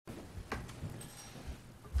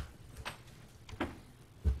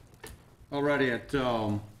Alrighty, at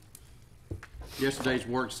yesterday's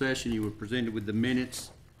work session, you were presented with the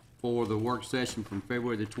minutes for the work session from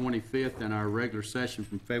February the 25th and our regular session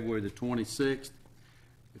from February the 26th.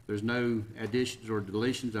 If there's no additions or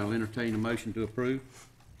deletions, I'll entertain a motion to approve.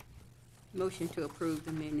 Motion to approve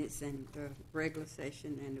the minutes and the regular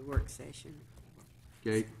session and the work session.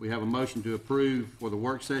 Okay, we have a motion to approve for the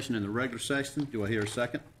work session and the regular session. Do I hear a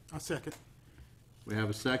second? I second. We have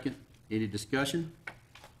a second. Any discussion?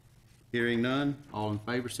 Hearing none. All in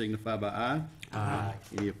favor signify by aye. Aye.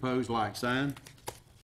 Any opposed, like sign.